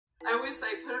always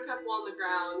say, put a pit bull on the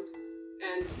ground,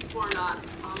 and people are not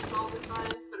all the time.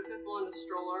 Put a pit bull in a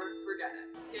stroller, forget it.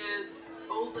 Kids,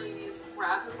 old ladies,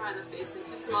 grab him by the face and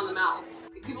kiss him on the mouth.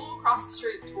 People will cross the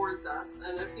street towards us,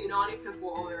 and if you know any pit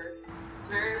bull owners, it's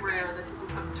very rare that people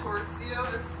come towards you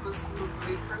as opposed to move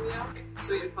away from you.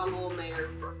 So we have fun little mayor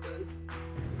of Brooklyn.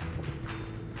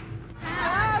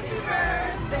 Happy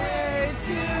birthday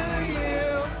to you!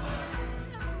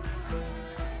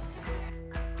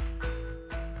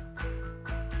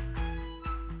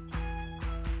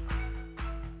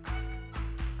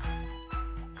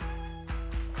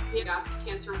 He got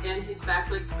cancer again, his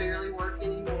back legs barely work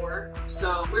anymore.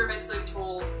 So we were basically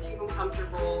told, keep him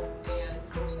comfortable and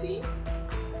we'll see.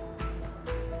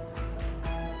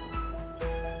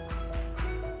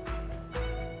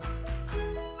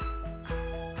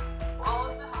 All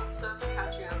of the health stuff's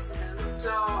catching up to him.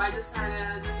 So I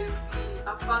decided it would be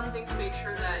a fun thing to make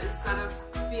sure that instead of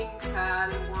being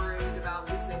sad and worried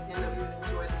about losing him, that we would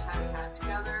enjoy the time we had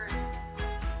together.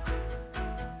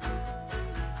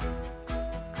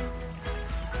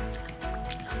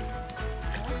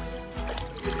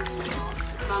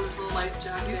 On this little life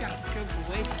jacket.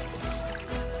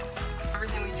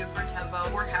 Everything we do for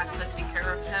Tembo, we're happy to take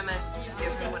care of him and to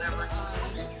give him whatever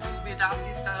he needs. We adopt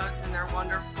these dogs and they're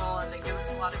wonderful and they give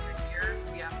us a lot of good years.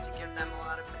 We have to give them a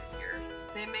lot of good years.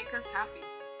 They make us happy.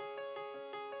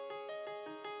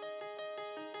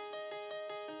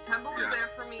 Tembo was there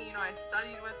for me, you know, I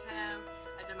studied with him,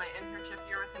 I did my internship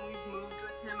year with him, we've moved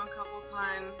with him a couple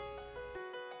times.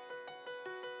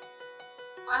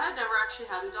 I had never actually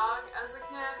had a dog as a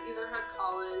kid, either had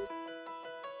Colin.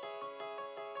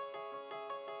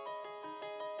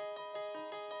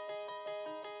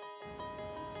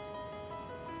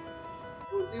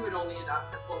 We would only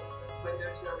adopt pit bulls at this point,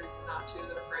 there's no reason not to,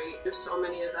 they're great. There's so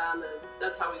many of them and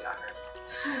that's how we got her.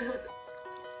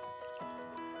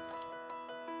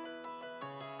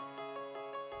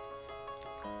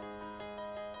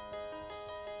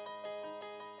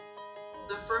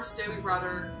 The first day we brought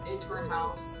her into our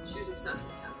house, she was obsessed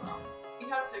with Tembo. We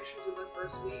have pictures of the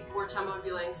first week where Tembo would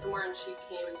be laying somewhere and she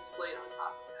came and just laid on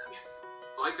top of him.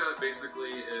 Laika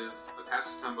basically is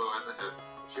attached to Tembo at the hip.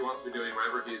 She wants to be doing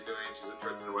whatever he's doing, she's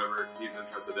interested in whatever he's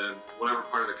interested in. Whatever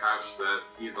part of the couch that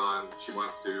he's on, she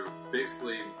wants to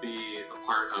basically be a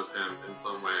part of him in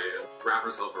some way, wrap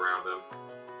herself around him.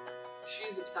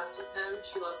 She's obsessed with him,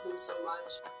 she loves him so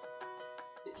much.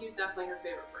 He's definitely her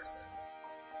favorite person.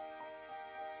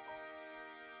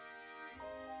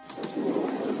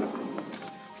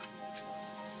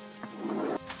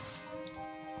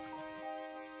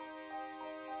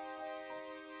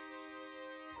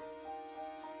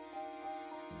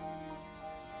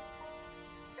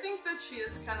 I think that she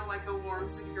is kind of like a warm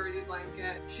security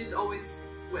blanket. She's always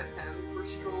with him. We're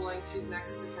strolling, she's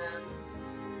next to him.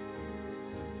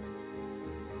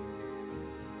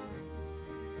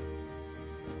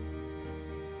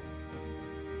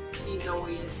 He's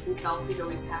always himself, he's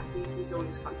always happy, he's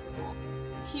always comfortable.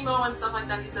 Chemo and stuff like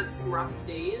that, he's had some rough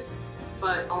days,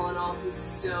 but all in all, he's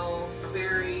still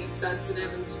very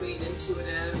sensitive and sweet,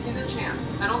 intuitive. He's a champ.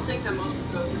 I don't think that most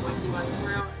people go through what he went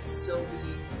through and still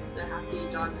be the happy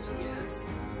dog that he is.